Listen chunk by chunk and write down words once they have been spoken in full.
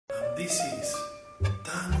This is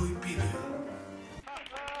Tango y Pibe.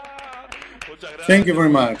 Thank you very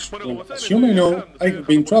much. Well, as you may know, I have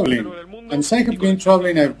been traveling, and as I have been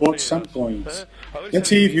traveling, I've bought some coins. Let's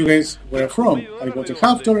see if you guys where from. I bought a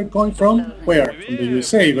 $50 coin from where? From the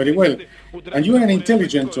USA, very well. And you are an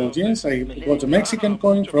intelligent audience. I bought a Mexican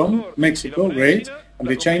coin from Mexico, great. And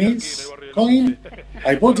the Chinese coin,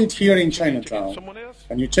 I bought it here in Chinatown.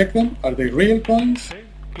 Can you check them? Are they real coins?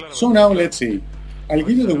 So now let's see. I'll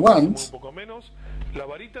give you the ones,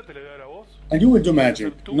 and you will do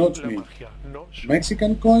magic, not me.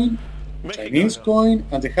 Mexican coin, Chinese coin,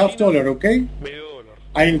 and the $50, okay?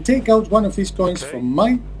 I'll take out one of these coins from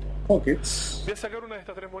my pockets,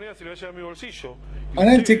 and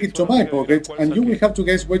I'll take it to my pocket, and you will have to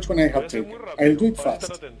guess which one I have taken. I'll do it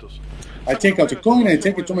fast. I take out a coin, I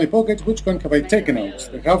take it to my pocket. Which coin have I taken out?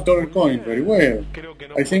 The $50 coin, very well.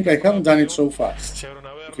 I think I haven't done it so fast.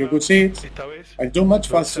 If you could see it, I'll do much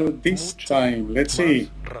faster this time. Let's see.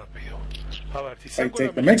 I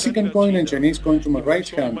take the Mexican coin and Chinese coin to my right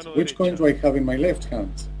hand. Which coin do I have in my left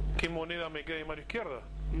hand? The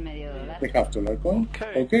 $50 coin.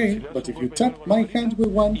 Okay, but if you tap my hand with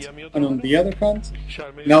one and on the other hand,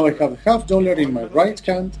 now I have the $50 in my right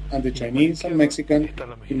hand and the Chinese and Mexican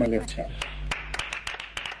in my left hand.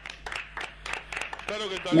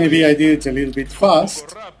 Maybe I did it a little bit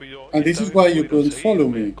fast, and this is why you couldn't follow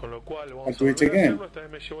me. I'll do it again.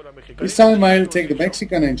 This time I'll take the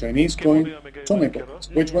Mexican and Chinese coin to my pocket.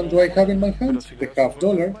 Which one do I have in my hand? The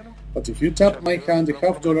 $50. But if you tap my hand, the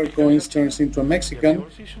 $50 coin turns into a Mexican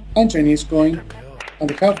and Chinese coin, and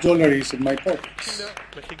the $50 is in my pockets.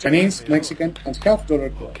 Chinese, Mexican, and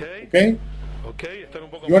 $50 coin. Okay?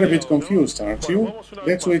 You are a bit confused, aren't you?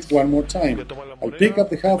 Let's do it one more time. I'll pick up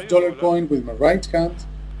the $50 coin with my right hand,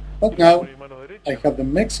 but now I have the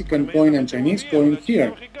Mexican coin and Chinese coin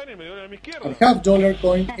here, and $50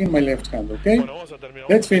 coin in my left hand, okay?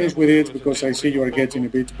 Let's finish with it because I see you are getting a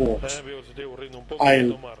bit bored.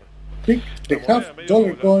 I'll pick the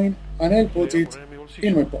 $50 coin and I'll put it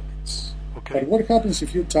in my pockets. But what happens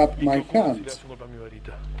if you tap my hand?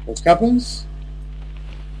 What happens?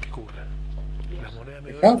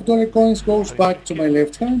 The $50 coins goes back to my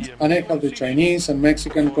left hand and I have the Chinese and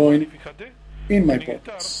Mexican coin in my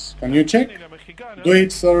pockets. Can you check? Do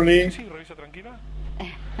it thoroughly.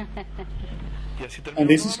 And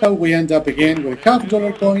this is how we end up again with a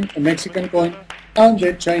 $50 coin, a Mexican coin, and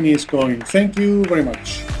the Chinese coin. Thank you very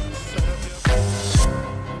much.